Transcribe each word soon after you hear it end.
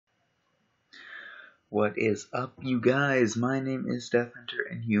What is up, you guys? My name is Death Hunter,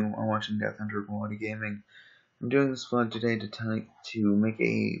 and you are watching Death Hunter Quality Gaming. I'm doing this vlog today to make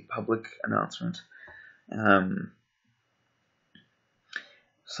a public announcement.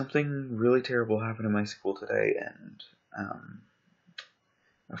 Something really terrible happened in my school today, and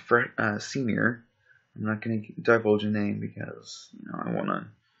a senior. I'm not going to divulge a name because I want to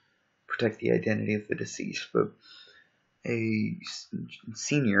protect the identity of the deceased, but a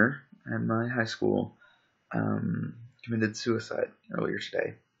senior at my high school committed suicide earlier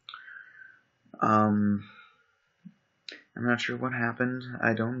today. I'm not sure what happened.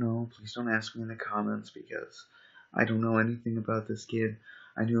 I don't know. Please don't ask me in the comments because I don't know anything about this kid.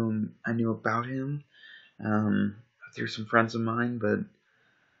 I knew about him through some friends of mine, but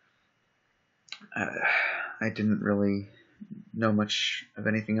I didn't really know much of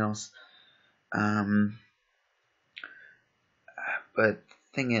anything else. But the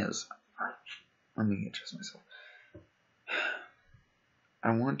thing is, let me adjust myself.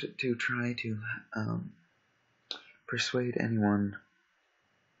 I want to try to persuade anyone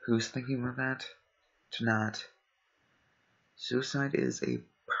who's thinking about that to not. Suicide is a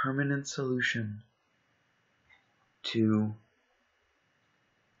permanent solution to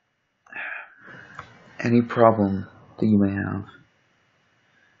any problem that you may have.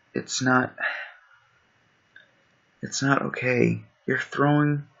 It's not okay. You're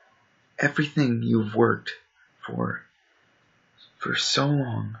throwing everything you've worked for so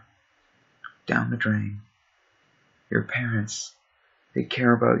long down the drain. Your parents, they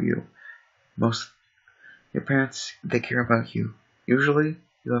care about you. Your parents, they care about you. Usually,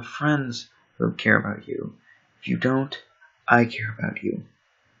 you have friends who care about you. If you don't, I care about you.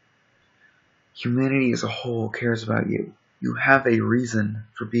 Humanity as a whole cares about you. You have a reason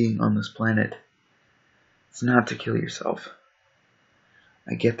for being on this planet. It's not to kill yourself.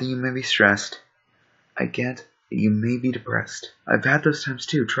 I get that you may be stressed. I get that you may be depressed. I've had those times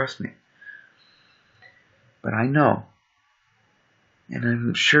too, trust me. But I know, and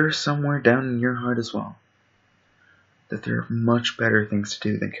I'm sure somewhere down in your heart as well, that there are much better things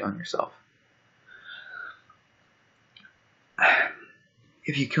to do than killing yourself.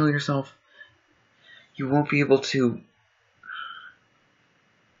 If you kill yourself, you won't be able to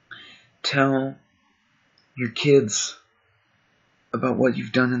tell your kids about what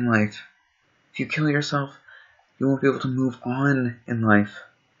you've done in life. If you kill yourself, you won't be able to move on in life.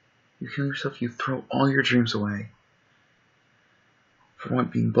 If you kill yourself, you throw all your dreams away. For what,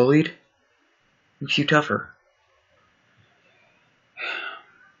 being bullied? Makes you tougher.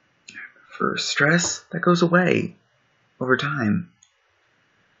 For stress, that goes away over time.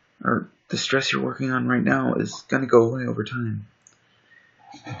 Or the stress you're working on right now is going to go away over time.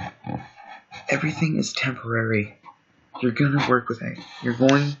 Everything is temporary. You're going to work with it. You're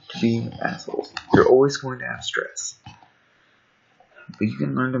going to be assholes. You're always going to have stress. But you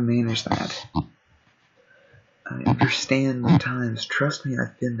can learn to manage that. I understand the times. Trust me,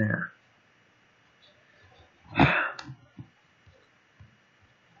 I've been there.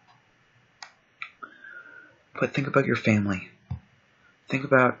 But think about your family. Think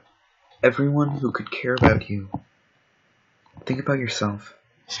about everyone who could care about you. Think about yourself.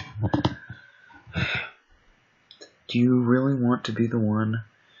 Do you really want to be the one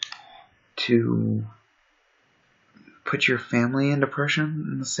to put your family in depression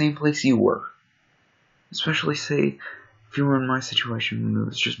in the same place you were? Especially, say, if you were in my situation when it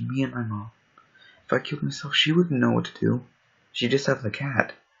was just me and my mom. If I killed myself, she wouldn't know what to do. She'd just have the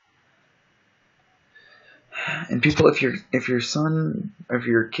cat. And people, if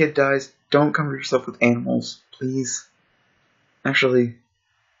your kid dies, don't cover yourself with animals, please. Actually,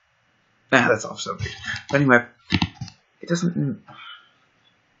 that's off subject. But anyway, it doesn't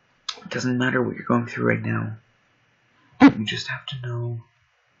matter what you're going through right now. You just have to know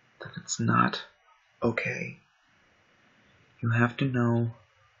that it's not okay. You have to know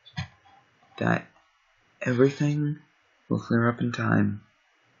that everything will clear up in time.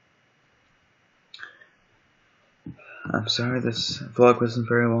 I'm sorry this vlog wasn't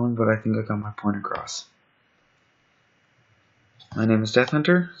very long, but I think I got my point across. My name is Death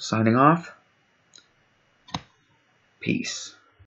Hunter, signing off. Peace.